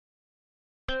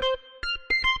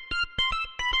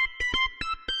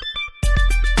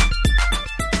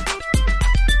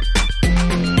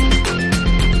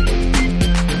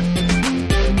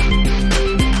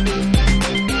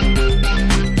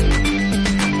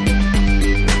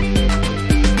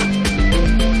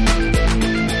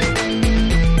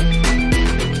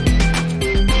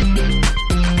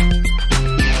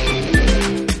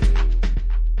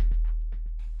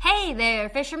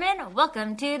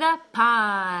Welcome to the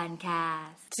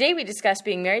podcast. Today we discuss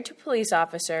being married to a police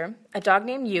officer, a dog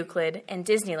named Euclid, and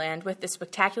Disneyland with the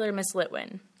spectacular Miss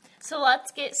Litwin. So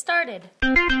let's get started.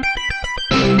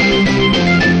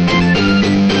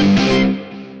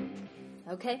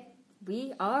 Okay,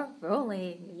 we are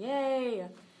rolling. Yay!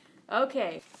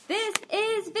 Okay, This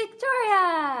is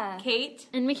Victoria. Kate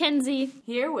And Mackenzie.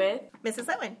 here with Mrs.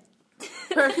 Litwin.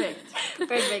 Perfect.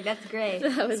 Perfect, that's great.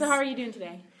 So how are you doing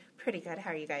today? Pretty good. How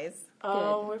are you guys?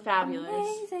 Oh, we're fabulous.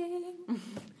 Amazing.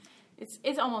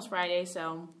 It's almost Friday,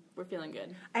 so we're feeling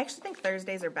good. I actually think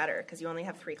Thursdays are better because you only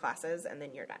have 3 classes and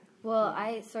then you're done. Well,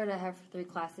 I sort of have 3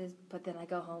 classes, but then I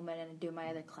go home and I do my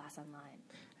other class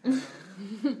online.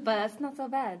 But that's not so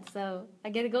bad, so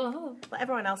I get to go home. Well,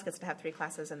 everyone else gets to have 3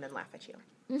 classes and then laugh at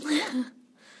you.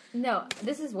 No,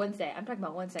 this is Wednesday. I'm talking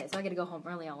about Wednesday, so I get to go home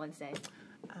early on Wednesday.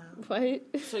 What?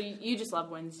 So you just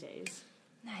love Wednesdays.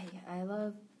 I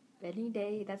love any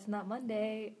day that's not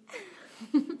Monday.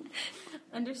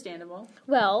 Understandable.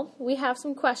 Well, we have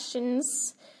some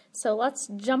questions, so let's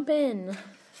jump in.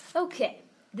 Okay,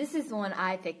 this is the one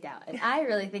I picked out, and I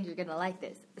really think you're going to like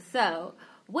this. So,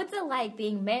 what's it like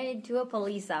being married to a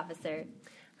police officer?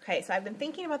 Okay, so I've been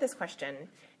thinking about this question,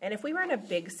 and if we were in a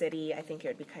big city, I think it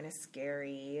would be kind of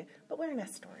scary, but we're in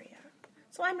Astoria.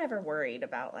 So I'm never worried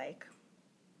about,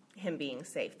 him being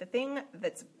safe. The thing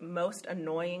that's most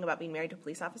annoying about being married to a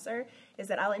police officer is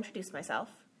that I'll introduce myself,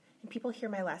 and people hear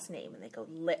my last name, and they go,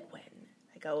 Litwin.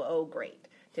 I go, oh, great.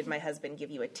 Did my husband give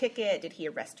you a ticket? Did he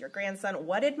arrest your grandson?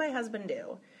 What did my husband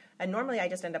do? And normally I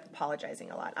just end up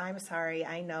apologizing a lot. I'm sorry,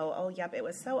 I know, oh, yep, it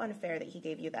was so unfair that he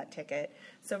gave you that ticket.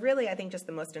 So really, I think just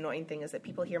the most annoying thing is that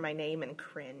people hear my name and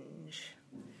cringe.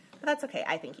 But that's okay,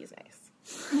 I think he's nice.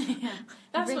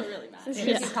 That's what really matters. He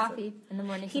gives you coffee in the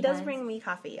morning. He does bring me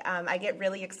coffee. I get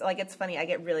really, it's funny, I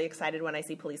get really excited when I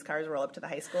see police cars roll up to the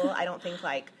high school. I don't think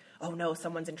oh no,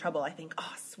 someone's in trouble. I think,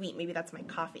 oh, sweet, maybe that's my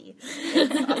coffee.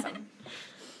 It's awesome.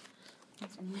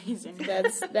 That's amazing.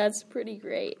 That's pretty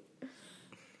great.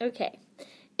 Okay.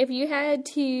 If you had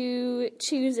to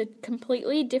choose a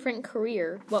completely different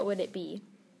career, what would it be?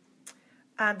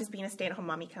 Does being a stay-at-home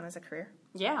mommy count as a career?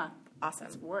 Yeah. Awesome.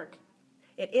 It's work.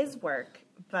 It is work,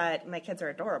 but my kids are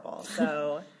adorable,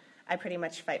 so I pretty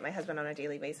much fight my husband on a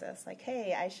daily basis. Like,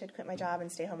 hey, I should quit my job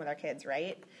and stay home with our kids,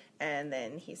 right? And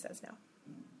then he says no.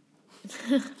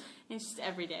 It's just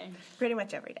every day. Pretty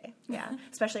much every day, yeah.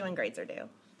 Especially when grades are due.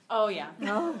 Oh, yeah.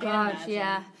 Oh, Can't gosh, imagine.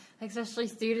 yeah. Especially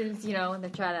students, when they're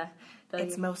trying to...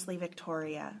 It's mostly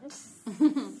Victoria.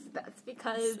 That's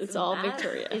because It's all math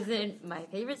Victoria. isn't my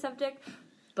favorite subject,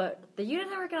 but the unit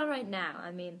I'm working on right now,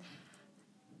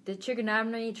 the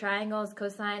trigonometry, triangles,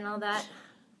 cosine, all that,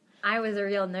 I was a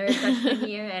real nerd freshman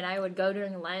year, and I would go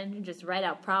during lunch and just write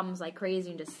out problems like crazy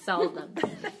and just solve them.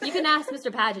 You can ask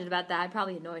Mr. Paget about that. I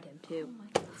probably annoyed him, too. Oh my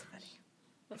God, that's funny.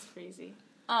 That's crazy.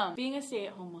 Being a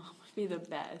stay-at-home mom would be the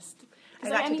best. I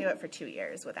got to do it for 2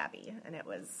 years with Abby, and it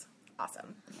was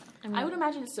awesome. I would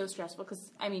imagine it's so stressful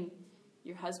because,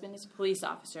 your husband is a police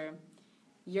officer.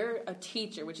 You're a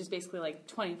teacher, which is basically like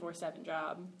 24/7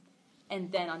 job. And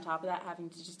then on top of that, having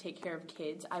to just take care of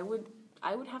kids. I would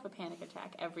have a panic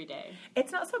attack every day.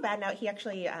 It's not so bad now. He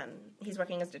actually, he's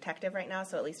working as a detective right now,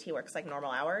 so at least he works like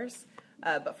normal hours.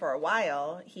 But for a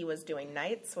while, he was doing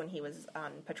nights when he was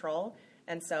on patrol.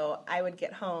 And so I would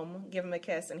get home, give him a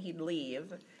kiss, and he'd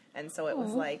leave. And so it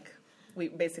was like,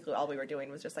 all we were doing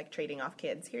was just like trading off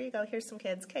kids. Here you go, here's some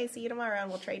kids. Okay, see you tomorrow, and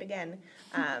we'll trade again.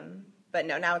 But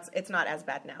no, now it's not as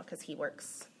bad now because he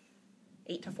works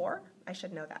 8 to 4. I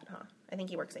should know that, huh? I think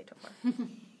he works 8 to 4.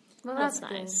 Well, That's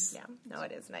nice. Yeah, no,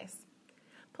 it is nice.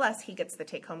 Plus, he gets the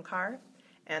take-home car,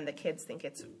 and the kids think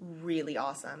it's really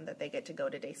awesome that they get to go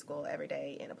to day school every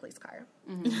day in a police car.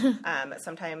 Mm-hmm.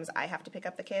 Sometimes I have to pick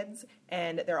up the kids,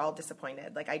 and they're all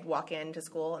disappointed. Like, I'd walk into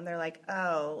school, and they're like,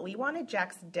 oh, we wanted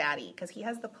Jack's daddy because he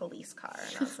has the police car.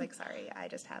 And I was like, sorry, I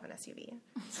just have an SUV.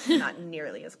 It's not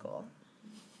nearly as cool.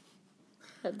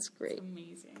 That's great. It's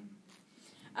amazing.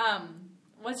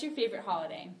 What's your favorite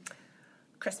holiday?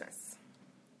 Christmas.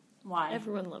 Why?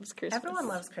 Everyone loves Christmas. Everyone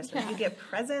loves Christmas. Yeah. You get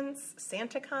presents,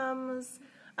 Santa comes.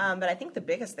 But I think the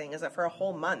biggest thing is that for a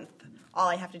whole month, all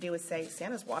I have to do is say,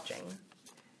 Santa's watching,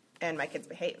 and my kids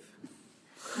behave.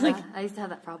 I used to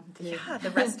have that problem, too. Yeah, the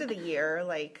rest of the year,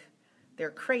 they're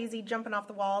crazy, jumping off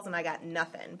the walls, and I got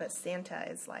nothing. But Santa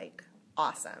is,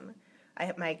 awesome.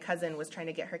 My cousin was trying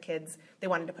to get her kids, they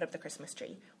wanted to put up the Christmas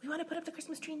tree. We want to put up the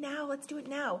Christmas tree now, let's do it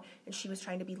now. And she was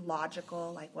trying to be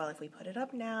logical, well, if we put it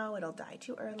up now, it'll die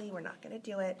too early, we're not going to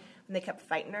do it. And they kept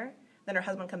fighting her. Then her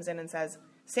husband comes in and says,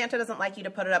 Santa doesn't like you to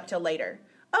put it up till later.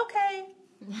 Okay.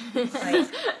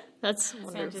 That's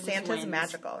wonderful. Santa just Santa's wins.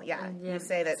 magical. Yeah. Yeah. You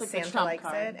say that It's like the Santa trump likes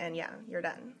card. it, and yeah, you're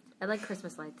done. I like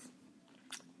Christmas lights.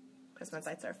 Christmas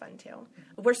lights are fun too.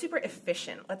 We're super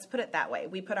efficient. Let's put it that way.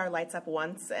 We put our lights up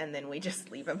once and then we just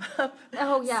leave them up.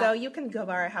 Oh, yeah. So you can go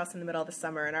by our house in the middle of the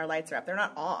summer and our lights are up. They're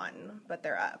not on, but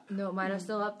they're up. No, mine are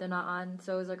still up. They're not on.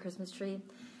 So is our Christmas tree.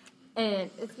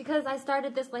 And it's because I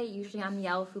started this late. Usually I'm the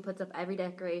elf who puts up every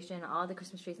decoration, all the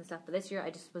Christmas trees and stuff. But this year I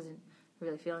just wasn't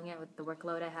really feeling it with the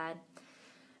workload I had.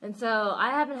 And so I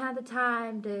haven't had the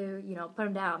time to, put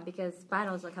them down because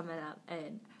finals are coming up.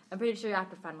 And I'm pretty sure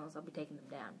after finals I'll be taking them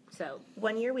down. So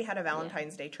One year we had a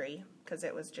Valentine's Day tree because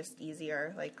it was just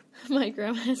easier. Like, My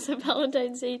grandma has a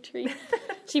Valentine's Day tree.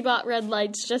 She bought red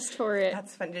lights just for it.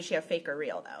 that's fun. Did she have fake or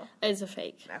real though? It's a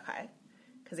fake. Okay.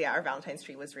 Because yeah, our Valentine's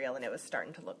tree was real and it was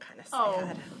starting to look kind of Oh.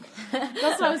 sad.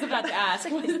 That's what I was about to ask.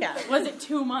 Yeah. Was it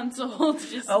 2 months old?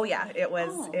 Just Oh yeah, it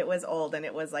was. Oh. It was old, and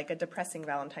it was like a depressing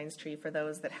Valentine's tree for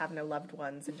those that have no loved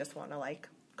ones and just want to like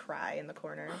cry in the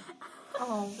corner.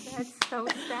 oh, that's so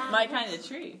sad. my kind of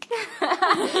tree.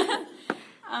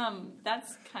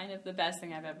 That's kind of the best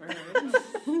thing I've ever heard.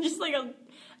 Just like a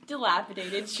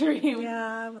dilapidated tree.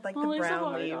 Yeah, with like Well, the there's a brown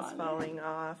heart leaves on it. falling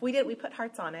off. We put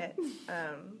hearts on it,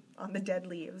 on the dead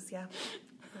leaves. Yeah,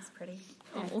 it was pretty.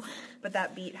 Oh. But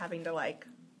that beat having to like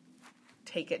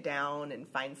take it down and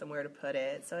find somewhere to put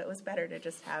it. So it was better to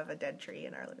just have a dead tree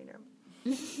in our living room.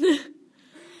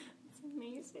 It's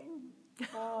amazing.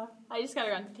 I just got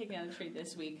around to taking down the tree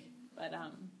this week, but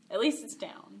at least it's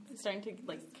down. It's starting to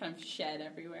like kind of shed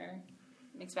everywhere.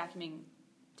 Makes vacuuming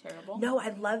terrible. No, I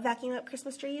love vacuuming up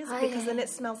Christmas trees because then it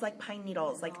smells like pine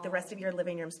needles. Like the rest of your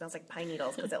living room smells like pine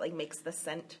needles because it like makes the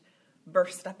scent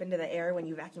burst up into the air when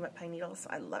you vacuum up pine needles. So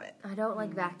I love it. I don't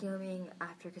like vacuuming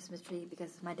after Christmas tree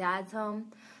because my dad's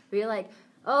home. We're like,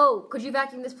 oh, could you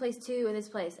vacuum this place too and this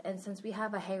place? And since we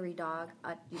have a hairy dog,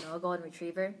 a golden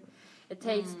retriever, it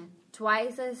takes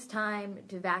twice as time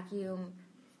to vacuum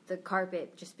the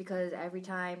carpet just because every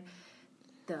time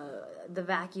the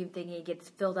vacuum thingy gets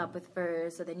filled up with fur,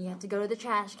 so then you have to go to the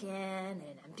trash can and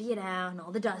empty it out, and all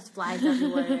the dust flies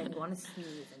everywhere, and you want to sneeze,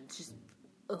 and it's just,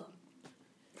 ugh.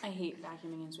 I hate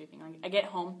vacuuming and sweeping. Like I get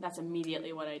home, that's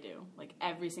immediately what I do, like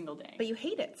every single day. But you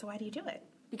hate it, so why do you do it?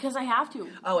 Because I have to.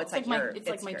 Oh, it's like my your- it's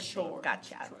like it's my your chore. thing.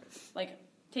 Gotcha. Like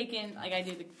I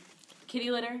do the kitty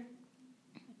litter,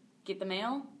 get the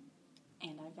mail,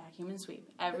 and I vacuum and sweep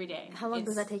every day. How long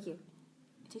does that take you?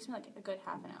 It takes me like a good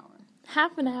half an hour.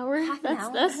 Half an hour? Half an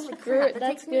hour? That's Holy crap, good. that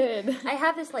That's takes me- good. I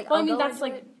have this, like, Well, I I'll mean go that's into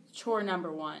like it. chore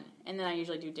number one, and then I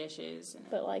usually do dishes, and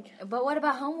But like, But what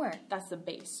about homework? that's the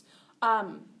base.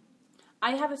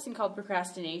 I have this thing called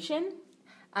procrastination.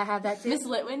 I have that too. Miss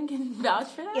Litwin can vouch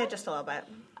for that. Yeah, just a little bit.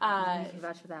 You can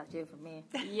vouch for that too for me.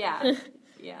 Yeah,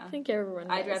 yeah. I think everyone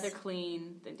I'd does. rather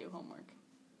clean than do homework.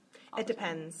 It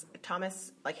depends.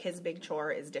 Thomas, like his big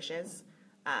chore is dishes,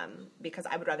 because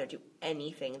I would rather do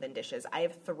anything than dishes. I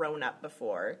have thrown up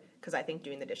before because I think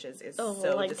doing the dishes is Oh,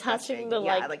 so like disgusting. touching the,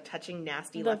 yeah, like, like touching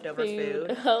nasty the leftover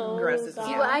food. Oh, Grosses God.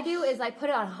 me See, what out. I do is I put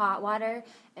it on hot water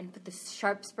and put the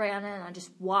sharp spray on it, and I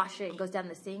just wash it. It goes down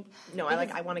the sink. No,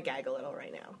 I want to gag a little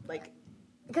right now. Like,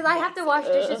 Because I have to wash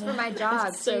dishes for my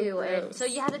job so too, and gross. so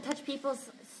you have to touch people's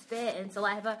spit and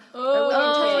saliva.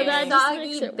 Oh, Okay. that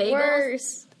Soggy just makes it bagels.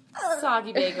 worse.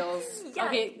 Soggy bagels. Yeah.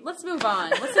 Okay, let's move on.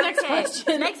 What's the next Okay,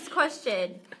 question? next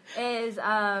question is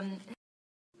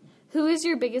Who is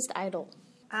your biggest idol?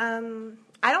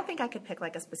 I don't think I could pick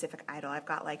like a specific idol. I've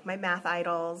got like my math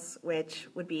idols, which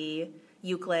would be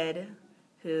Euclid,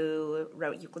 who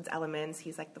wrote Euclid's Elements.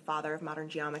 He's like the father of modern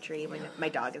geometry. My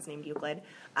dog is named Euclid.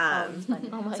 Oh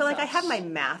my So like I gosh. have my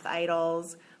math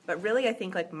idols, but really I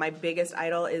think like my biggest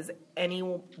idol is any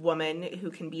woman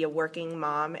who can be a working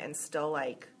mom and still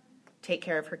like take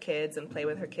care of her kids and play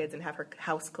with her kids and have her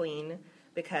house clean.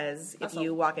 Because if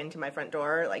you walk into my front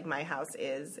door, like my house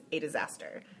is a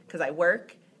disaster. Because I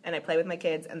work and I play with my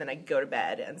kids and then I go to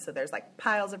bed. And so there's like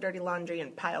piles of dirty laundry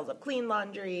and piles of clean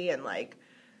laundry and like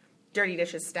dirty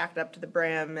dishes stacked up to the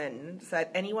brim. And so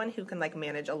anyone who can like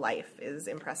manage a life is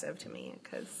impressive to me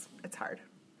because it's hard.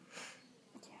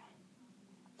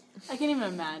 I can't even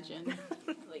imagine.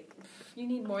 Like, you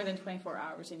need more than 24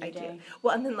 hours in your I do. day.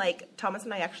 Well, and then like Thomas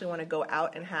and I actually want to go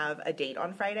out and have a date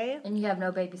on Friday. and you have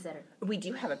no babysitter. We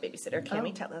do have a babysitter.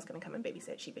 Cammie Tetla's going to come and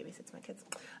babysit. She babysits my kids.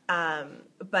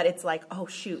 But it's like, oh,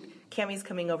 shoot. Cammie's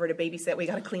coming over to babysit. We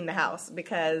got to clean the house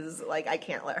because, like, I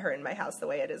can't let her in my house the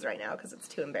way it is right now because it's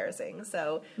too embarrassing.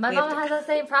 So My we have mom to- has that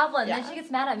same problem. Yeah. Then she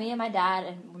gets mad at me and my dad,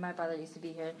 and when my brother used to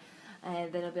be here,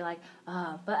 and then it'll be like,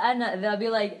 but Edna, they'll be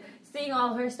like seeing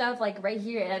all her stuff like right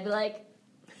here, and I'd be like,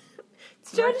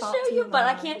 trying Your to fault show too, you, but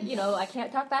I Mom. can't, I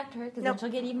can't talk back to her because Nope. then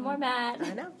she'll get even more mad.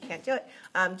 I know, can't do it.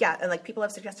 Yeah, and like people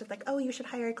have suggested, like, oh, you should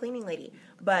hire a cleaning lady.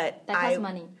 But That costs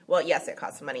money. Well, yes, it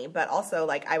costs money, but also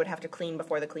like I would have to clean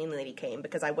before the cleaning lady came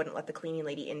because I wouldn't let the cleaning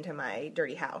lady into my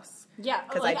dirty house. Yeah,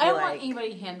 'Cause like I'd I be don't want like-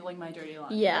 anybody handling my dirty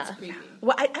laundry. Yeah. That's creepy.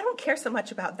 Well, I don't care so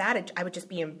much about that. I would just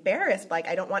be embarrassed. Like,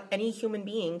 I don't want any human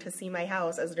being to see my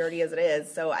house as dirty as it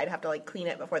is, so I'd have to like clean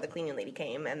it before the cleaning lady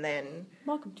came, and then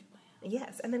Welcome to my house.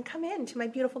 yes, and then come in to my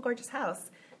beautiful, gorgeous house.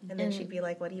 And then she'd be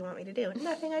like, "What do you want me to do?"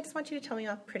 Nothing. I just want you to tell me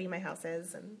how pretty my house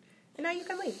is, and now you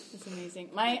can leave. It's amazing.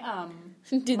 My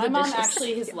Do my the mom dishes.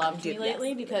 actually has loved me Yes, lately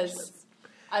the because dishes.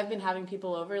 I've been having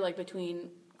people over, like between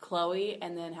Chloe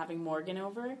and then having Morgan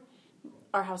over.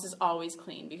 Our house is always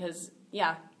clean because You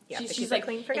have to she's keep it like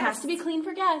clean for it has guests." to be clean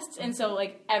for guests, and so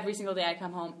like every single day I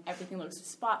come home, everything looks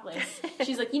spotless.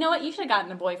 She's like, you know what? You should have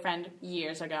gotten a boyfriend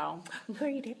years ago. Who are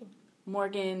you dating?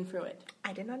 Morgan Fruitt.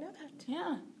 I did not know that.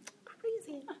 Yeah,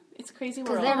 Crazy. it's a crazy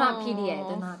Because world. they're not PDA.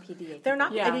 They're not PDA. They're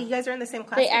not. Yeah. I mean, you guys are in the same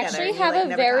class. They together, actually and you, have like, a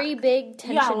never very talk. big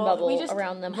tension well, bubble we just-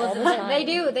 around them Well, all the time. they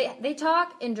do. They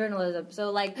talk in journalism. So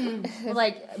like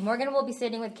like Morgan will be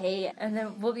sitting with Kate, and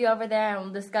then we'll be over there and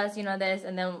we'll discuss this,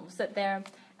 and then we'll sit there,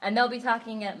 and they'll be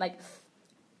talking at like,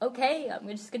 okay, I'm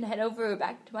just gonna head over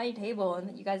back to my table,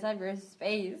 and you guys have your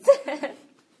space.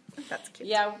 That's cute.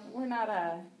 Yeah, we're not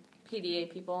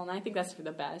PDA people, and I think that's for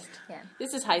the best. Yeah.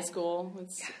 This is high school.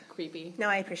 It's creepy. No,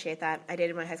 I appreciate that. I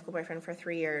dated my high school boyfriend for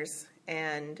 3 years,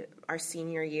 and our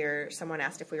senior year, someone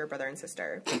asked if we were brother and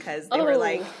sister because they were Oh.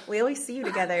 like, "We always see you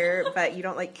together, but you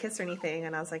don't like kiss or anything."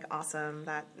 And I was like, "Awesome!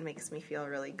 That makes me feel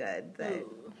really good that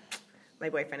my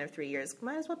boyfriend of 3 years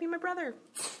might as well be my brother."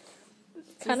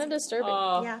 Kind of disturbing.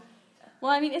 Oh. Yeah,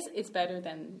 Well, I mean, it's better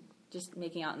than just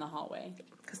making out in the hallway.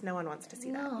 because no one wants to see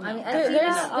No, that. I mean, I There- see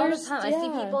there's- that all the there's- time. I see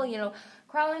yeah. people,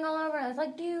 crawling all over, and it's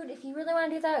like, dude, if you really want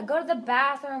to do that, go to the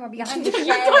bathroom or behind the shed.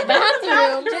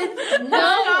 bathroom. Just, Go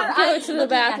I'm to the looking at this.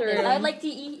 bathroom. I'd like to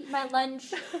eat my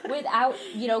lunch without,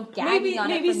 gagging Maybe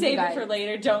on it maybe from save you guys. it for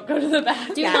later. Don't go to the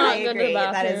bathroom. Do Yeah, not I go to the agree.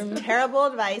 That bathroom. is terrible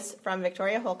advice from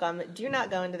Victoria Holcomb. Do not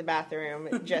go into the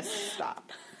bathroom. Just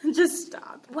stop. Just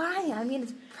stop. Why? I mean,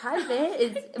 it's private.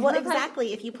 It's Well, what if I-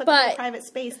 exactly. If you put them in But- a private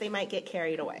space, they might get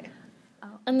carried away.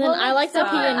 And then Well, I like the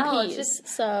somewhere else, P&Ps, just-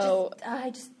 so...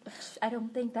 I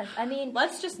don't think that. I mean,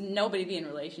 Let's just nobody be in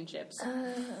relationships.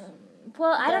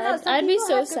 well, I don't know. Some I'd be people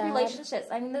so have good sad. relationships.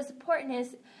 I mean, the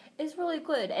supportness is really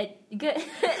good. Good.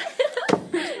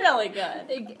 Really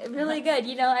good. Really good,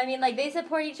 I mean, like, they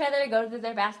support each other, go to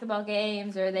their basketball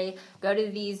games, or they go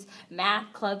to these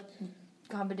math club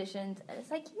competitions, and it's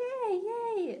like,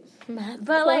 yay. Math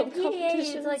But, like, club PDA is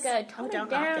competitions. like a tone don't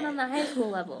it knock down it. on the high school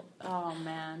level. Oh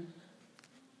man.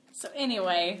 So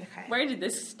anyway, Okay. where did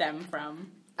this stem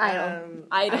from? I don't.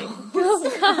 Idol.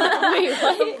 Wait,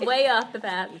 what? Way off the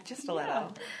path. Just a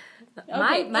little.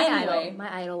 Okay, my anyway.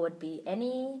 my idol would be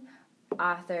any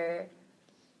author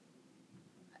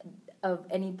of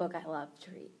any book I love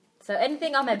to read. So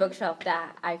anything on my bookshelf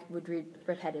that I would read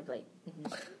repetitively.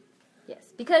 Mhm.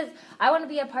 Yes, because I want to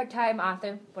be a part-time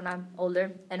author when I'm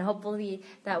older, and hopefully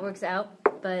that works out.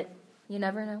 But you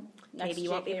never know. Next Maybe you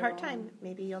won't be J.K. part-time.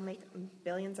 Maybe you'll make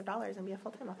billions of dollars and be a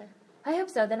full-time author. I hope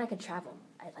so. Then I could travel.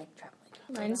 I like traveling.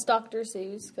 Mine's Dr.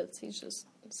 Seuss, because he's just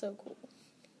so cool.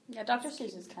 Yeah, Dr.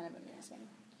 Seuss is kind of amazing.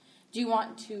 Do you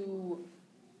want to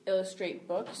illustrate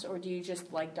books, or do you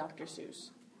just like Dr. Seuss?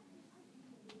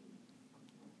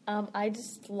 I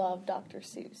just love Dr.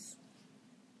 Seuss.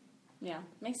 Yeah,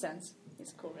 makes sense.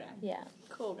 He's a cool guy. Yeah.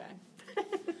 Cool guy.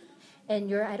 And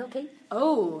your idol, Kate?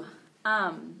 Oh,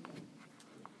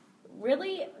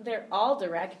 really, they're all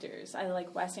directors. I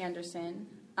like Wes Anderson.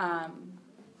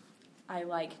 I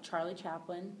like Charlie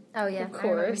Chaplin. Oh yeah, Of I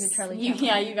remember course. you, Charlie. You, Chaplin.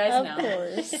 yeah, you guys Of know.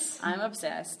 course. I'm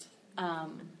obsessed.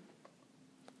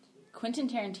 Quentin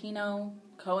Tarantino,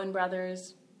 Coen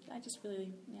Brothers. I just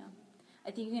really,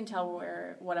 I think you can tell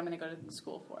what I'm going to go to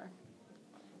school for.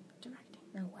 Directing.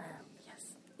 Oh wow.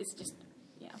 Yes. It's just,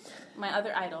 My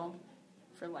other idol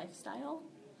for lifestyle,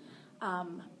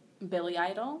 Billy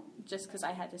Idol, just because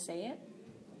I had to say it.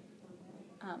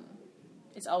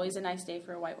 It's always a nice day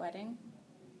for a white wedding.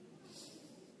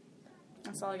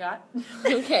 That's all I got.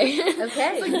 Okay.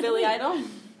 Okay. It's like Billy Idol.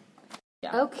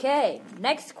 Yeah. Okay,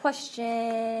 next question.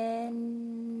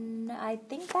 I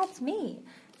think that's me.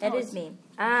 That Oh, is me.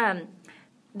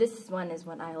 This one is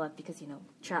one I love because,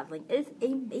 traveling is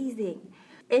amazing.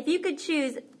 If you could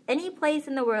choose any place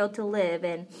in the world to live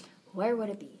in, where would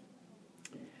it be?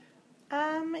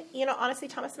 Honestly,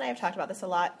 Thomas and I have talked about this a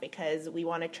lot because we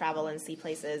want to travel and see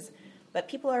places, but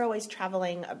people are always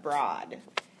traveling abroad.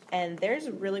 And there's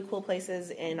really cool places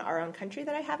in our own country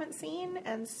that I haven't seen,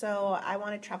 and so I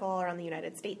want to travel all around the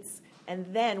United States. And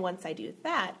then once I do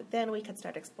that, then we could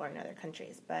start exploring other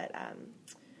countries, but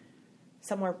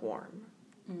somewhere warm.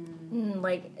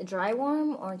 Like dry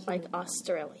warm or Like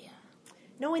Australia.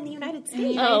 No, in the United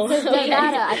States. Oh, It says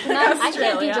Nevada. I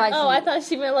can't do dry heat. Oh, I thought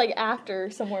she meant like after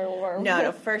somewhere warm.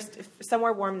 No, first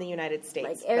somewhere warm in the United States.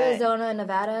 Like but- Arizona,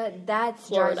 Nevada, that's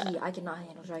Florida. dry heat. I cannot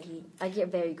handle dry heat. I get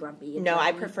very grumpy. in No, dry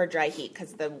I heat. prefer dry heat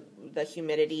because the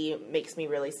humidity makes me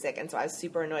really sick, and so I was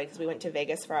super annoyed because we went to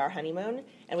Vegas for our honeymoon,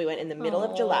 and we went in the middle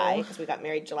of July because we got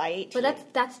married July 18th.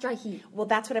 But that's dry heat. Well,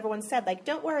 that's what everyone said. Like,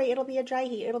 don't worry, it'll be a dry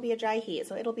heat. It'll be a dry heat,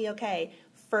 so it'll be okay.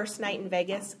 First night in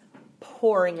Vegas,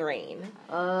 pouring rain.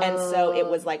 And so it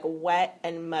was like wet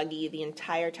and muggy the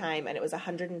entire time, and it was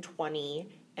 120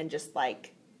 and just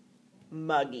like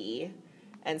muggy.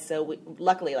 And so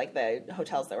luckily, like the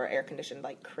hotels that were air conditioned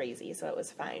like crazy, so it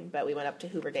was fine. But we went up to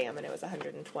Hoover Dam and it was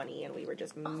 120, and we were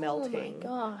just melting.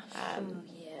 Oh my gosh.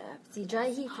 Yeah. See, dry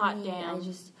heat for Hot me, damn. I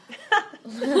just...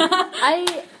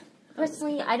 I,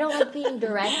 personally, I don't like being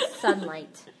direct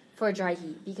sunlight for dry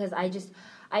heat because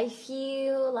I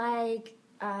feel like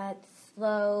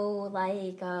slow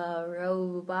like a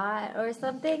robot or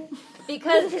something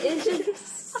because it's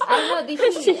just, I don't know,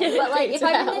 the heat. But like, if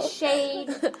I'm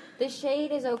in the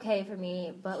shade is okay for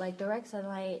me, but like direct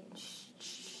sunlight,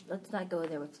 let's not go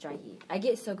there with dry heat. I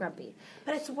get so grumpy.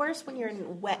 But it's worse when you're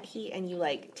in wet heat and you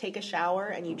like take a shower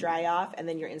and you dry off and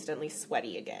then you're instantly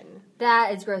sweaty again.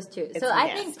 That is gross too. It's So I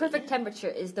nasty. think perfect temperature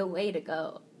is the way to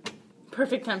go.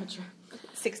 Perfect temperature.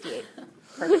 68.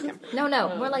 Perfect temperature. No,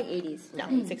 more like 80s.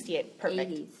 No, 68.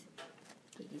 Perfect. 80s.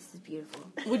 80s is beautiful.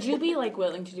 Would you be like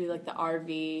willing to do like the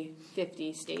RV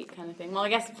 50 state kind of thing? Well, I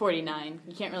guess 49.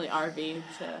 You can't really RV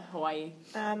to Hawaii.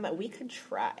 We could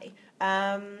try.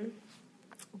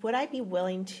 Would I be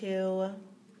willing to?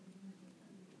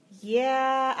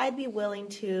 Yeah, I'd be willing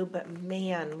to, but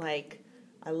man, like,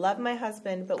 I love my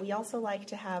husband, but we also like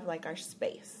to have, like, our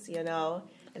space, you know?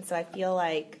 And so I feel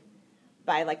like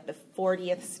by, like, the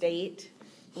 40th state,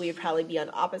 we would probably be on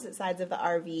opposite sides of the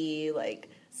RV, like,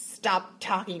 stop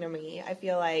talking to me. I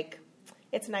feel like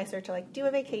it's nicer to, like, do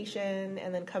a vacation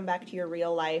and then come back to your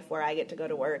real life where I get to go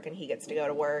to work and he gets to go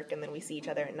to work and then we see each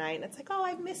other at night and it's like, oh,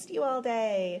 I've missed you all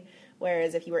day.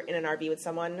 Whereas if you were in an RV with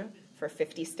someone for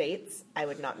 50 states, I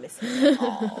would not miss him at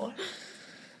all.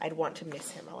 I'd want to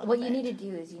miss him a little What bit. you need to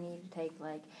do is you need to take,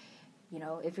 like, you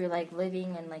know, if you're, like,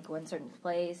 living in, like, one certain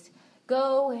place,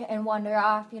 go and wander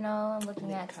off, you know, looking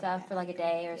then at come stuff back. for, like, a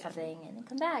day or something, and then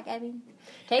come back. I mean,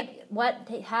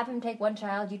 have him take one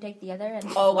child, you take the other, and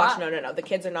Oh, gosh, swap. no. The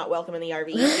kids are not welcome in the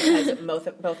RV because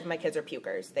both of my kids are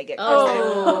pukers. They get car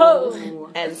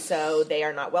Oh. and so they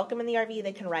are not welcome in the RV.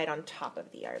 They can ride on top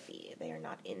of the RV. They are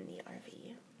not in the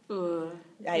RV. Ugh.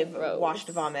 I've Gross. washed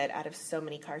vomit out of so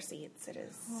many car seats. It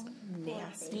is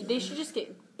nasty. They should just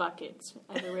get buckets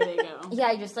everywhere they go.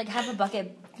 Yeah, you just, like, have a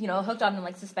bucket, you know, hooked on,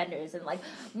 like, suspenders, and, like,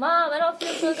 Mom, I don't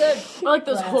feel so good. Or like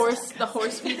those Blast. the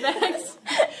horse feed bags.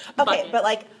 Okay, Bucket. but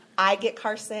like I get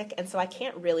car sick, and so I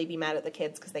can't really be mad at the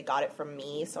kids because they got it from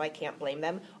me, so I can't blame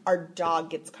them. Our dog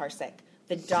gets car sick.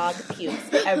 The dog pukes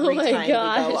every Oh my time we go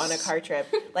gosh. on a car trip.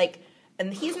 Like,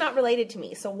 and he's not related to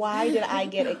me, so why did I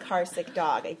get a car sick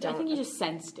dog? I I don't. think you just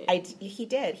sensed it. He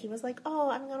did. He was like, "Oh,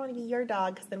 I'm gonna want to be your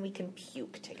dog because then we can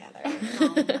puke together."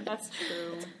 Oh, that's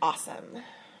true. Awesome.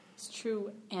 It's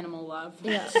true animal love.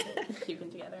 Yeah.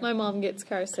 Keeping together. My mom gets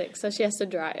car sick, so she has to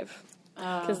drive.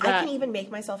 Because I can even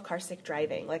make myself car sick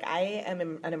driving. Like, I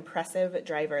am an impressive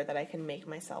driver that I can make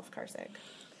myself car sick.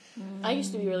 I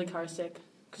used to be really car sick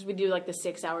because we do like the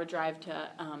 6-hour drive to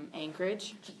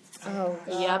Anchorage. oh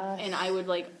Yep, and I would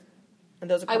like And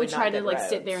those are I would probably try not to good like roads.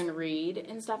 sit there and read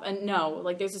and stuff. And no,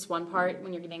 like there's this one part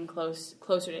when you're getting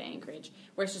closer to Anchorage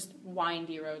where it's just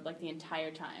windy road like the entire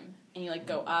time, and you like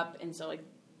go up, and so like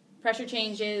pressure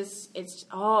changes. It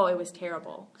was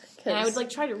terrible. And I would like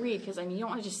try to read because I mean you don't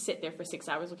want to just sit there for 6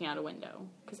 hours looking out a window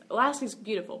because Alaska's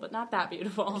beautiful, but not that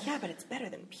beautiful. Yeah, but it's better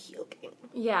than puking.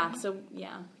 Yeah, so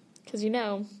yeah. Because, you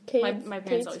know, Kate's, my parents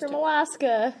Kate's always from took-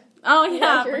 Alaska. Oh You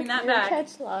yeah, have your- bring that your back.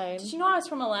 catch line. Did you know I was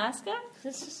from Alaska?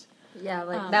 Yeah,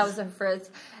 like, that was her first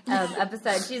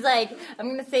episode. She's like, I'm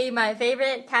going to say my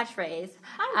favorite catchphrase.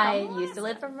 I used to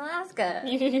live from Alaska.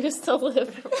 You used to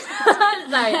live.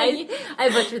 Sorry, I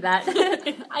butchered that.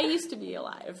 I used to be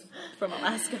alive from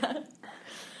Alaska.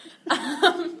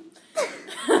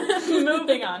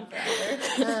 Moving on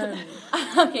forever.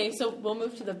 Okay, so we'll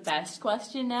move to the best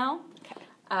question now.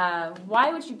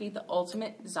 Why would you be the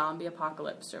ultimate zombie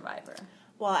apocalypse survivor?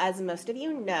 Well, as most of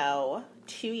you know,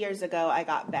 2 years ago, I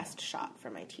got Best Shot for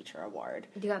my teacher award.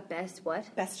 You got best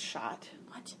what? Best Shot.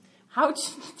 What? How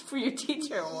for your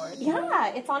teacher award?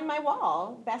 Yeah, it's on my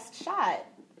wall. Best Shot.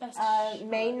 Best shot.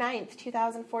 May 9th,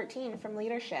 2014 from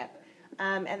Leadership.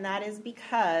 And that is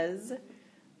because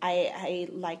I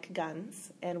like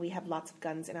guns, and we have lots of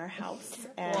guns in our house.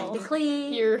 And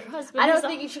Technically, Your husband. I is don't a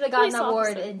think you should have gotten an police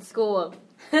award officer. in school.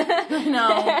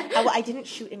 No. I didn't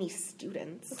shoot any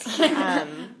students.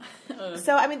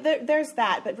 So, I mean, there's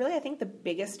that. But really, I think the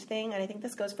biggest thing, and I think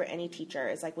this goes for any teacher,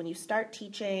 is like when you start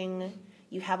teaching,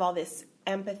 you have all this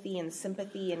empathy and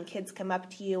sympathy, and kids come up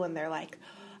to you and they're like,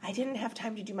 I didn't have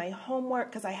time to do my homework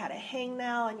because I had a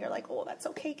hangnail. And you're like, oh, that's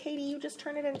okay, Katie. You just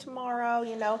turn it in tomorrow,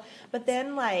 you know. But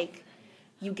then, like,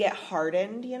 you get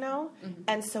hardened, you know? Mm-hmm.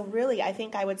 And so really, I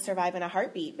think I would survive in a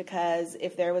heartbeat, because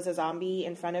if there was a zombie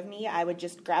in front of me, I would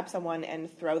just grab someone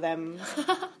and throw them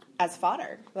as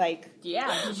fodder. Like, Yeah,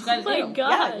 that's what you gotta Oh my do. God.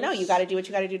 yeah, no, you got to do what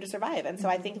you got to do to survive. And so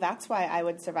I think that's why I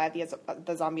would survive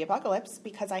the zombie apocalypse,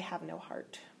 because I have no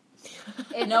heart.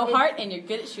 No heart, and you're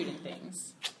good at shooting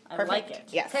things. I Perfect. like it.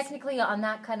 Yes. Technically, on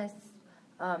that kind of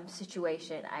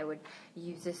situation, I would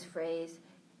use this phrase: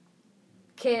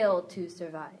 "Kill to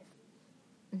survive."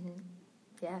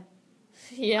 Yeah.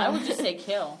 Yeah. I would just say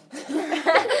kill.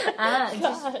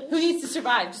 Just, Who needs to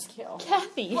survive? Just kill.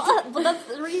 Kathy. well, that's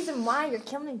the reason why you're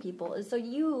killing people, is so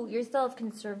you yourself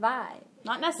can survive.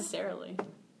 Not necessarily.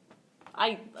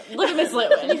 I look at Miss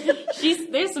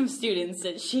Litwin. There's some students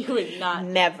that she would not.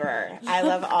 Never. I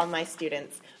love all my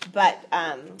students. But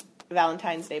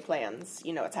Valentine's Day plans,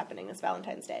 you know what's happening this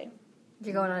Valentine's Day.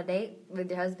 You're going on a date with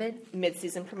your husband.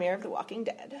 Mid-season premiere of The Walking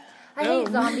Dead. I hate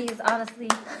zombies, honestly.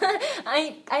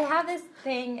 I have this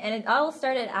thing, and it all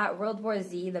started at World War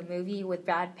Z, the movie with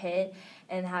Brad Pitt,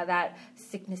 and how that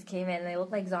sickness came in, and they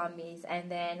look like zombies.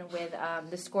 And then with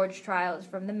the Scourge Trials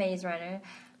from the Maze Runner.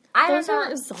 Those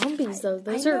aren't zombies, though.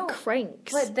 Those are know,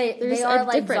 cranks. But There's they a are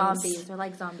like difference. zombies. They're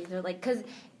like zombies. They're like, because,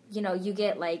 you know, you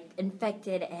get, like,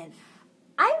 infected, and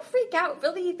I freak out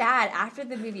really bad after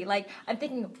the movie. Like, I'm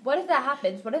thinking, what if that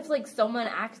happens? What if, like, someone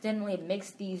accidentally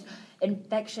mixed these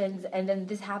infections, and then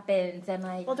this happens, and,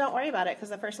 like... Well, don't worry about it, because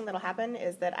the first thing that'll happen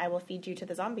is that I will feed you to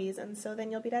the zombies, and so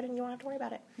then you'll be dead and you won't have to worry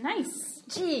about it. Nice.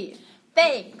 Gee,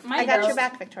 thanks. I got your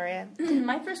back, Victoria.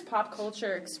 My first pop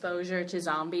culture exposure to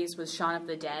zombies was Shaun of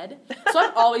the Dead. So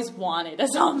I've always wanted a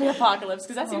zombie apocalypse,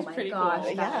 because that seems my pretty gosh.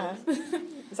 cool. Yeah.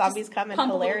 Zombies come and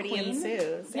pump a little hilarity queen.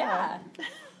 ensues. Yeah.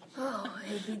 Oh,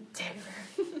 it'd be terror.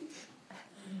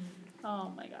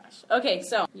 Oh my gosh. Okay,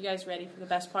 so you guys ready for the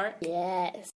best part?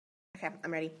 Yes. Okay,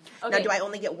 I'm ready. Okay. Now, do I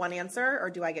only get one answer, or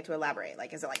do I get to elaborate?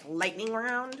 Like, is it like lightning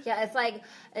round? Yeah, it's like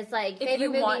If favorite you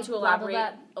movie, want to blah, blah,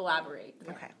 elaborate, blah. elaborate.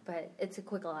 Okay. But it's a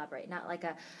quick elaborate, not like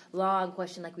a long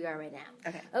question like we are right now.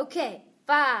 Okay. Okay,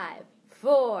 5,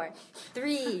 4,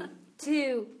 3,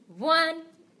 2, 1.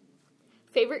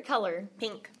 Favorite color?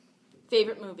 Pink.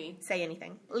 Favorite movie? Say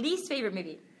anything. Least favorite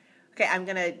movie. Okay, I'm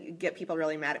gonna get people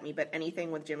really mad at me, but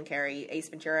anything with Jim Carrey, Ace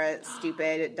Ventura,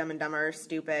 stupid, Dumb and Dumber,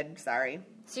 stupid. Sorry.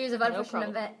 Series of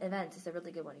Unfortunate Events is a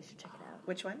really good one. You should check it out.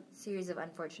 Which one? Series of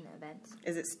Unfortunate Events.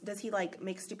 Is it? Does he like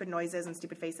make stupid noises and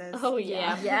stupid faces? Oh,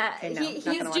 yeah. Yeah, Okay, no, he's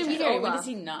not gonna watch Jim it. Carrey, when Carrey. does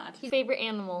he not? Favorite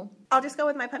animal? I'll just go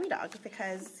with my puppy dog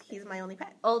because he's my only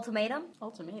pet. Ultimatum.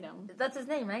 Ultimatum. That's his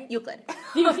name, right? Euclid.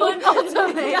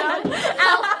 Ultimatum.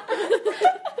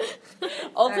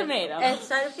 Ultimatum. It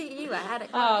started for you. I had it.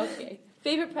 Oh, okay.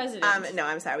 Favorite president? No,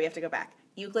 I'm sorry. We have to go back.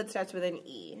 Euclid starts with an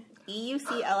E.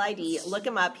 E-U-C-L-I-D. Look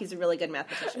him up. He's a really good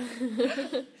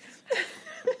mathematician.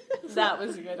 That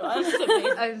was a good one.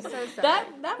 I'm so sorry.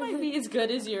 That might be as good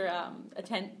as your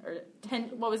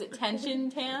what was it?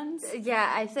 Tension tans.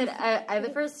 Yeah, I said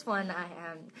the first one.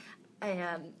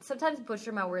 I sometimes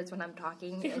butcher my words when I'm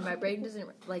talking, and my brain doesn't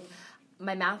like.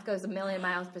 My mouth goes a million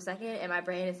miles per second, and my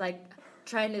brain is like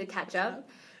trying to catch up.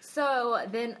 So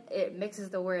then it mixes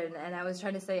the word, and I was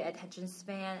trying to say attention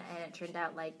span, and it turned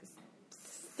out like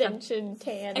Extension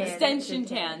tan. Extension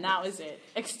tan. That was it.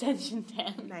 Extension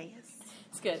tan. Nice.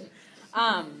 It's good.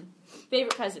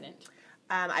 Favorite president?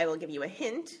 I will give you a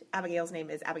hint. Abigail's name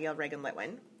is Abigail Reagan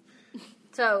Litwin.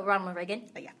 so Ronald Reagan.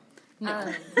 Yeah.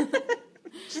 No.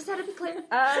 Just had to be clear.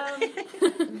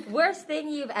 Worst thing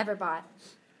you've ever bought?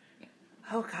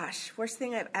 Oh gosh, worst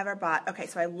thing I've ever bought. Okay,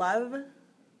 so I love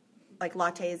like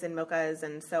lattes and mochas,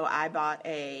 and so I bought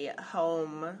a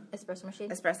home Espresso machine.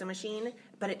 espresso machine,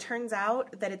 but it turns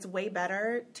out that it's way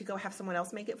better to go have someone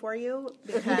else make it for you.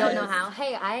 If you don't know how,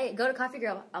 hey, I go to Coffee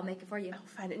Girl. I'll make it for you.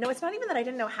 Fine. No, it's not even that I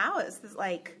didn't know how. It's just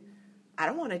like I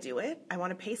don't want to do it. I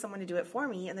want to pay someone to do it for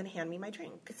me and then hand me my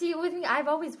drink. See, with me, I've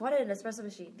always wanted an espresso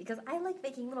machine because I like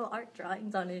making little art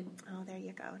drawings on it. Oh, there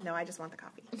you go. No, I just want the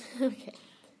coffee. Okay.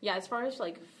 Yeah, as far as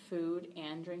like food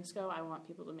and drinks go, I want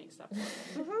people to make stuff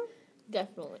for me.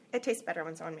 Definitely. It tastes better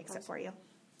when someone makes it for you.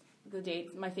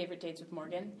 My favorite dates with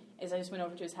Morgan is I just went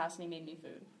over to his house and he made me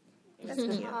food. It was That's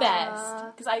the cute. best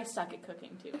because I suck at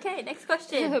cooking too. Okay, next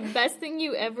question. Best thing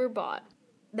you ever bought?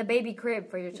 The baby crib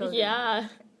for your children. Yeah.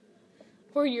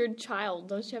 For your child.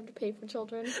 Don't you have to pay for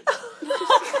children?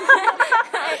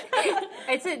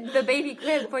 I said the baby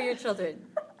crib for your children.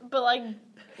 But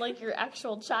like your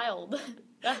actual child.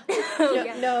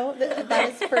 No, that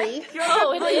is free.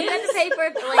 Oh, it Well, you have to pay for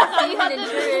like even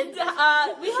insurance.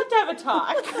 We have to have a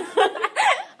talk.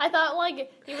 I thought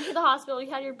like you went to the hospital,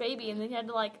 you had your baby, and then you had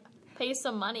to like pay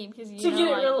some money because you to know,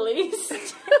 get it like,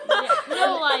 released.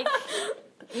 no, like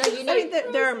No, you I mean, need.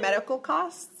 there are medical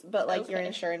costs, but like your Okay.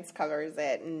 insurance covers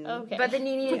it. And okay. But then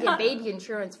you need to get baby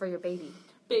insurance for your baby.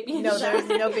 Baby no, insurance.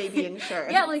 there's no baby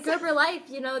insurance. Yeah, like Gerber Life,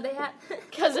 you know, they have.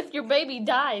 Because if your baby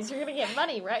dies, you're gonna get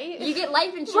money, right? You get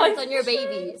life insurance on your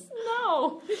baby.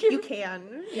 No. You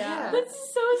can. Yeah.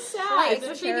 That's so sad. Like,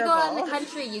 especially if you go out in the terrible.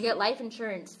 country, you get life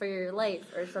insurance for your life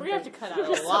or something. we have to cut out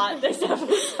a lot this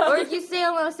episode. Or if you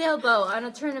sail on a sailboat on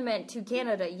a tournament to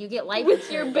Canada, you get life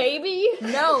With your insurance. baby?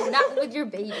 No, not with your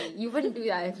baby. You wouldn't do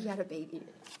that if you had a baby.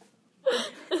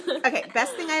 Okay,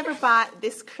 best thing I ever bought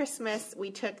this Christmas, we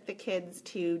took the kids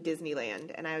to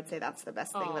Disneyland, and I would say that's the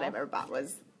best thing that Aw. I've ever bought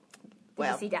was, Did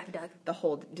well, you see Daffy Duck? the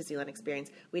whole Disneyland experience.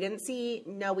 We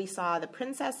saw the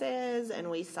princesses, and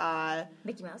we saw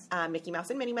Mickey Mouse? Mickey Mouse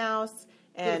and Minnie Mouse,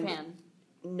 Peter and Pan.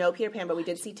 no Peter Pan, but we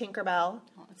did see Tinkerbell.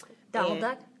 Oh, that's good. Donald Yeah.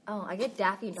 Duck? Oh, I get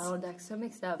Daffy and Donald Duck so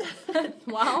mixed up.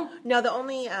 Wow. No, the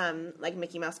only like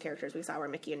Mickey Mouse characters we saw were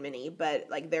Mickey and Minnie, but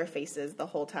like their faces the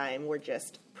whole time were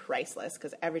just priceless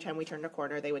because every time we turned a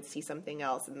corner, they would see something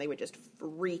else and they would just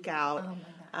freak out. Oh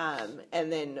my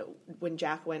And then when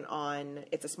Jack went on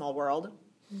It's a Small World,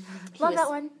 he Love was- that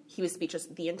one. He was speechless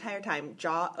the entire time,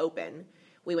 jaw open.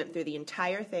 We went through the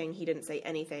entire thing. He didn't say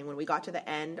anything. When we got to the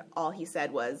end, all he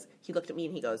said was, he looked at me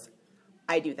and he goes,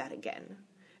 "I do that again."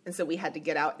 And so we had to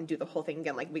get out and do the whole thing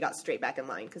again. Like, we got straight back in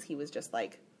line because he was just,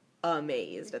 like,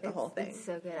 amazed at the whole thing. It's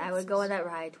so good. I would go on that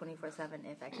ride 24/7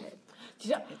 if I could. Did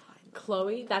you-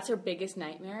 Chloe, that's her biggest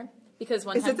nightmare. Because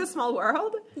one Is time... it a small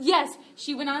world? Yes,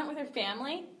 she went on it with her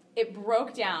family. It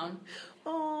broke down.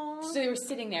 Oh. So they were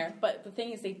sitting there. But the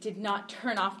thing is, they did not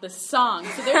turn off the song.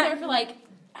 So they were there for like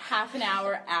half an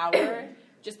hour,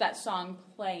 just that song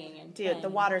playing. And Dude, playing the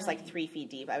and water's playing. like 3 feet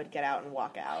deep. I would get out and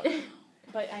walk out.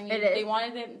 But I mean, It is. they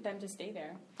wanted them to stay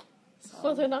there. So.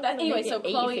 Well, they're not gonna Anyway, make so it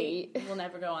 8 Chloe feet. will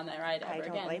never go on that ride I ever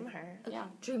don't again. blame her. Yeah.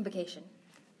 Dream vacation.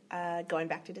 Going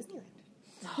back to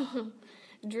Disneyland.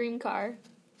 Dream car.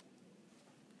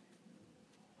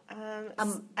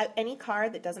 Any car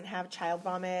that doesn't have child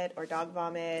vomit or dog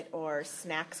vomit or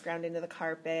snacks ground into the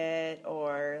carpet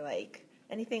or like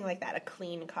anything like that. A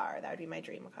clean car. That would be my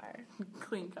dream car.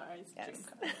 Clean cars. Yes.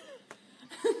 Dream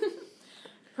car.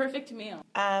 Perfect meal.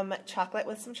 Chocolate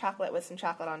with some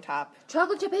chocolate on top.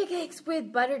 Chocolate chip pancakes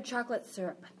with buttered chocolate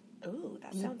syrup. Ooh,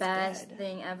 that The sounds best good.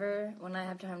 thing ever. When I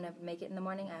have time to make it in the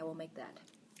morning, I will make that.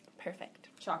 Perfect.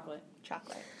 Chocolate.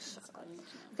 Chocolate.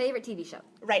 Favorite TV show?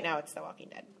 Right now it's The Walking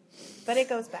Dead. But it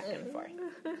goes back and forth.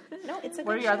 No, it's a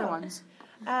What are good your show. other ones?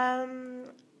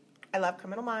 I love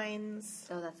Criminal Minds.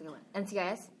 Oh, that's a good one.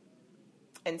 NCIS?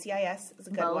 NCIS is a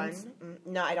good Bones? one.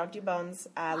 No, I don't do Bones.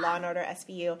 Law and Order,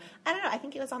 SVU. I don't know. I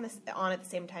think it was on at the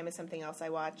same time as something else I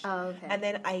watched. Oh, okay. And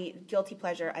then guilty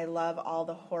pleasure. I love all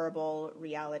the horrible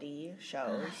reality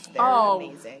shows. They're Oh.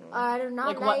 amazing. I do not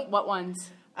Like like. what ones?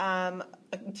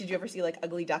 Did you ever see like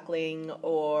Ugly Duckling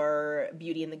or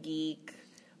Beauty and the Geek?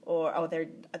 Or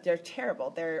they're terrible.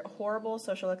 They're horrible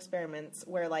social experiments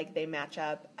where like they match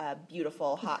up a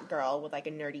beautiful hot girl with like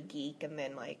a nerdy geek, and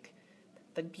then like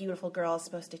the beautiful girl is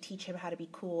supposed to teach him how to be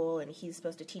cool, and he's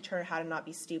supposed to teach her how to not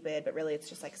be stupid. But really, it's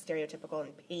just like stereotypical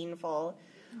and painful.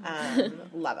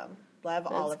 Love them. Love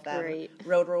all of That's them. great.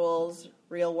 Road Rules,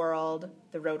 Real World,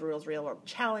 the Road Rules, Real World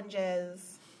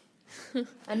challenges.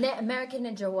 American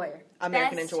Ninja Warrior.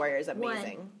 American Best Ninja Warrior is one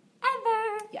amazing.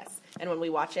 Ever. Yes. And when we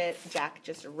watch it, Jack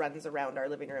just runs around our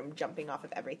living room, jumping off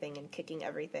of everything and kicking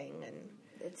everything. And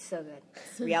It's so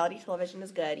good. reality television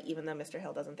is good, even though Mr.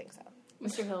 Hill doesn't think so.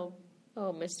 Mr. Hill.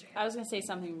 Oh, Mr. I was going to say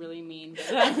something really mean,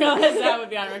 but I realized that would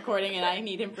be on recording and I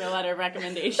need him for a letter of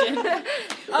recommendation.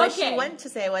 What she went to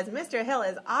say was, Mr. Hill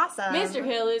is awesome. Mr.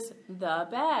 Hill is the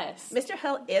best. Mr.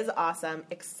 Hill is awesome,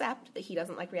 except that he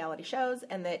doesn't like reality shows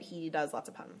and that he does lots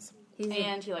of puns. He's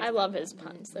And he likes I love his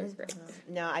puns. They're great.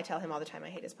 No, I tell him all the time I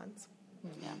hate his puns.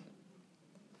 Yeah.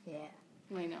 Yeah.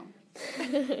 I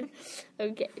know.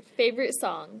 Okay, favorite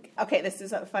song. Okay, this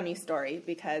is a funny story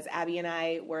because Abby and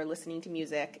I were listening to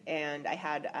music, and I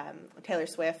had Taylor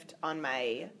Swift on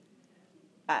my,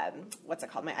 what's it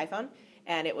called, my iPhone,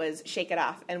 and it was Shake It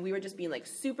Off, and we were just being like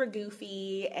super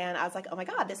goofy, and I was like, oh my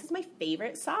god, this is my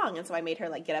favorite song, and so I made her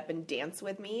like get up and dance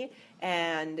with me,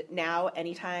 and now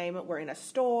anytime we're in a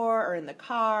store or in the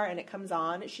car and it comes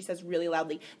on, she says really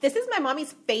loudly, this is my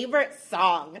mommy's favorite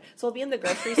song. So we'll be in the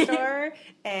grocery store,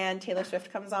 and Taylor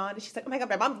Swift comes on, and she's like, oh my god,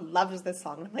 my mom loves this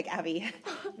song. I'm like, Abby,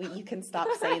 you can stop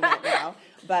saying that now.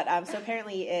 But so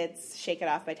apparently it's Shake It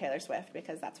Off by Taylor Swift,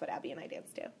 because that's what Abby and I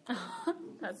dance to.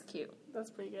 That's cute.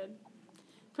 That's pretty good.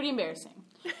 Pretty embarrassing.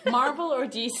 Marvel or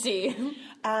DC?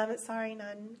 Sorry,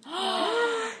 none.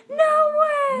 No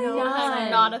way! No.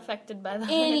 I'm not affected by that.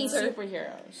 Any answer.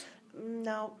 superheroes?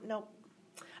 No.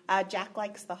 Jack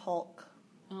likes the Hulk.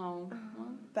 Oh. Well,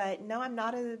 But no, I'm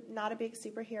not a big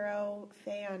superhero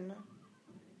fan.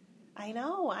 I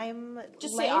know, I'm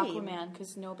just lame. say Aquaman,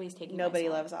 because nobody's taking Nobody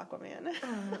my loves Aquaman.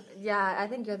 Yeah, I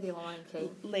think you're the only one,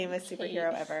 Kate. Lamest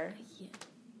superhero ever.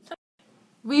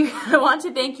 We want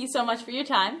to thank you so much for your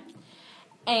time,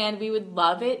 and we would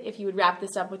love it if you would wrap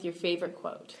this up with your favorite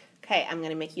quote. Okay, I'm going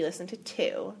to make you listen to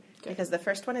two, because the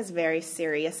first one is very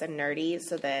serious and nerdy,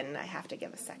 so then I have to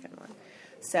give a second one.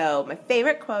 So my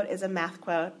favorite quote is a math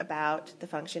quote about the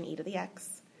function e to the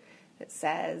x. It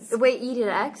says, Wait, e to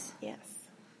the x? yes.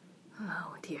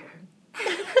 Oh, dear.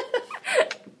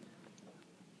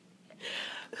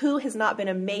 Who has not been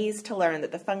amazed to learn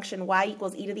that the function y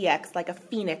equals e to the x, like a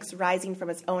phoenix rising from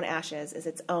its own ashes, is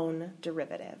its own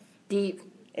derivative? Deep.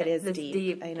 It is It's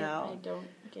deep. I I know. don't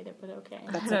get it, but okay.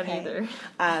 That's I don't okay. either.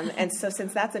 And so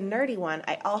since that's a nerdy one,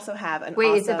 I also have an Wait,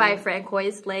 awesome... is it by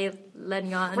Francois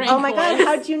Lenyon? Frank- Oh my god,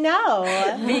 how'd you know?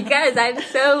 Because I'm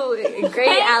so great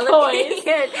at looking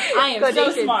at I am so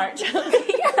quotations. smart.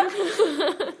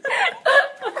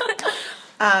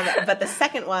 But the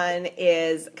second one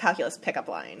is calculus pickup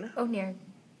line. Oh, near.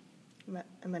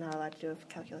 Am I not allowed to do a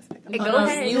calculus pickup Go line? no,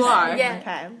 ahead. you are. Yeah.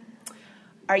 Okay.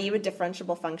 Are you a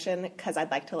differentiable function? Because I'd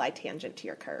like to lie tangent to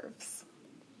your curves.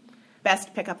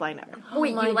 Best pickup line ever.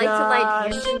 Wait, my you like to like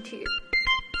gosh. tangent to...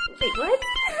 Wait, what?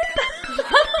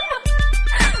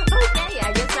 Okay,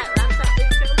 I guess that wraps up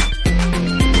this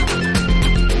show.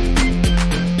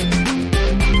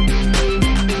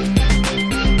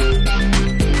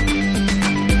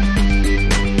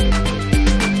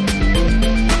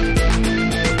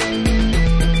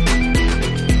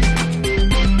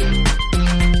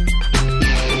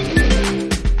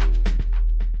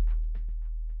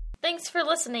 Thanks for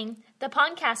listening. The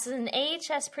podcast is an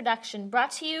AHS production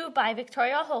brought to you by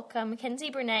Victoria Holcomb,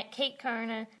 Mackenzie Burnett, Kate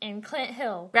Karna, and Clint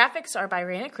Hill. Graphics are by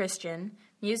Raina Christian.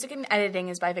 Music and editing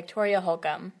is by Victoria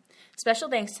Holcomb. Special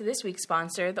thanks to this week's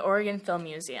sponsor, the Oregon Film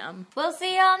Museum. We'll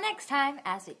see y'all next time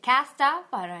as we cast off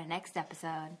on our next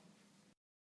episode.